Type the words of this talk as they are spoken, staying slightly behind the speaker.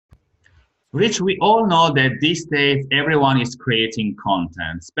Rich, we all know that these days everyone is creating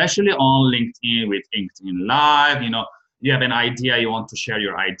content, especially on LinkedIn with LinkedIn Live. You have an idea, you want to share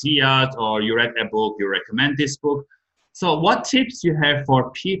your ideas, or you read a book, you recommend this book. So what tips you have for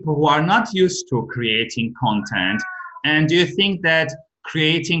people who are not used to creating content? And do you think that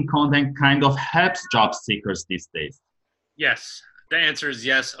creating content kind of helps job seekers these days? Yes. The answer is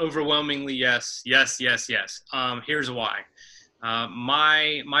yes. Overwhelmingly yes. Yes, yes, yes. Here's why.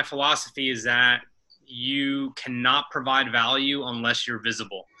 My philosophy is that you cannot provide value unless you're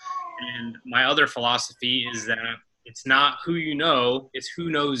visible. And my other philosophy is that it's not who you know, it's who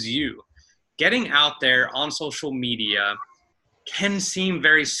knows you. Getting out there on social media can seem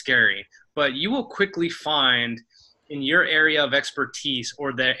very scary, but you will quickly find in your area of expertise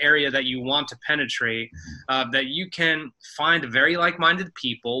or the area that you want to penetrate, that you can find very like-minded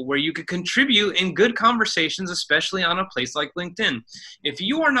people where you could contribute in good conversations, especially on a place like LinkedIn. If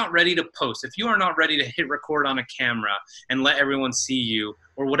you are not ready to post, if you are not ready to hit record on a camera and let everyone see you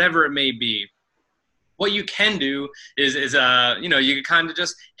or whatever it may be, what you can do is you can kind of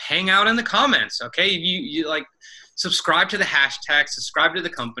just hang out in the comments. Okay, you like subscribe to the hashtag, subscribe to the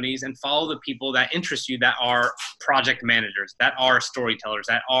companies, and follow the people that interest you, that are project managers, that are storytellers,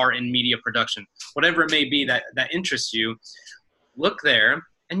 that are in media production, whatever it may be that interests you. Look there,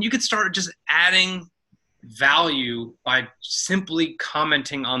 and you could start just adding value by simply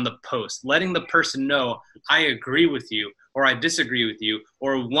commenting on the post, letting the person know I agree with you or I disagree with you,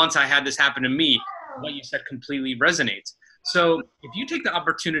 or once I had this happen to me, what you said completely resonates. So if you take the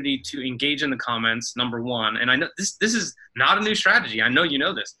opportunity to engage in the comments, number one, and I know this is not a new strategy. I know you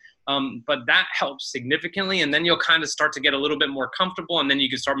know this, but that helps significantly. And then you'll kind of start to get a little bit more comfortable, and then you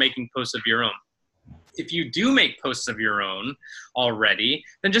can start making posts of your own. If you do make posts of your own already,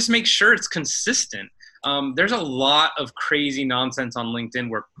 then just make sure it's consistent. There's a lot of crazy nonsense on LinkedIn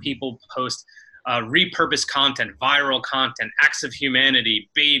where people post repurposed content, viral content, acts of humanity,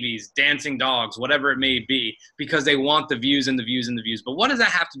 babies, dancing dogs, whatever it may be, because they want the views and the views and the views. But what does that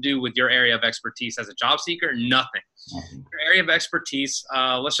have to do with your area of expertise as a job seeker? Nothing. Your area of expertise,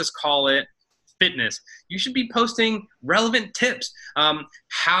 let's just call it fitness. You should be posting relevant tips,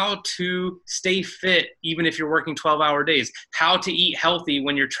 how to stay fit even if you're working 12-hour days, how to eat healthy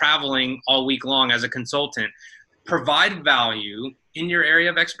when you're traveling all week long as a consultant. Provide value in your area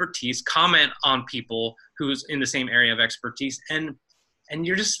of expertise, comment on people who's in the same area of expertise, and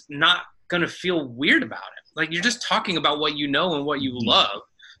you're just not going to feel weird about it. Like, you're just talking about what you know and what you love.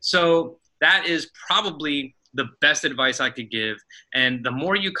 So that is probably the best advice I could give. And the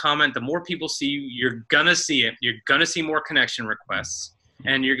more you comment, the more people see you, you're going to see it. You're going to see more connection requests,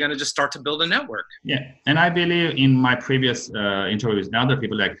 and you're going to just start to build a network. Yeah. And I believe in my previous interviews with other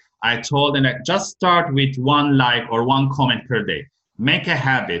people, like I told them, like, just start with one like or one comment per day. Make a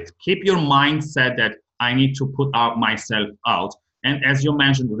habit. Keep your mindset that I need to put out myself out. And as you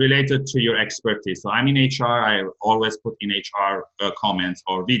mentioned, related to your expertise. So I'm in HR. I always put in HR comments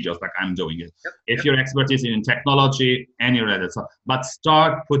or videos like I'm doing it. If your expertise is in technology, any related. So, but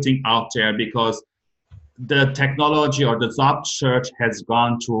start putting out there, because the technology or the job search has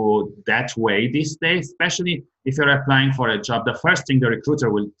gone to that way these days, especially if you're applying for a job. The first thing the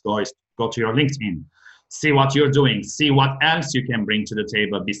recruiter will go is go to your LinkedIn, see what you're doing, see what else you can bring to the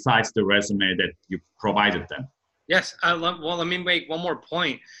table besides the resume that you provided them. Yes. Well, let me make one more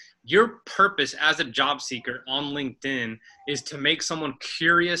point. Your purpose as a job seeker on LinkedIn is to make someone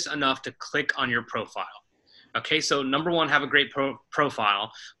curious enough to click on your profile. Okay, so number one, have a great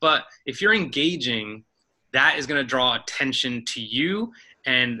profile. But if you're engaging, that is going to draw attention to you,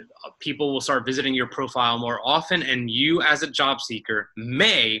 and people will start visiting your profile more often, and you as a job seeker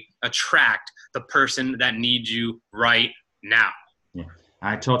may attract the person that needs you right now. Yeah,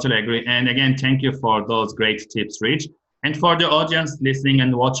 I totally agree. And again, thank you for those great tips, Rich. And for the audience listening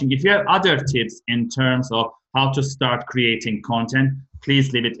and watching, if you have other tips in terms of how to start creating content,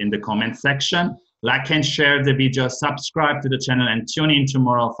 please leave it in the comment section. Like and share the video, subscribe to the channel, and tune in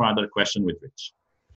tomorrow for another question with Rich.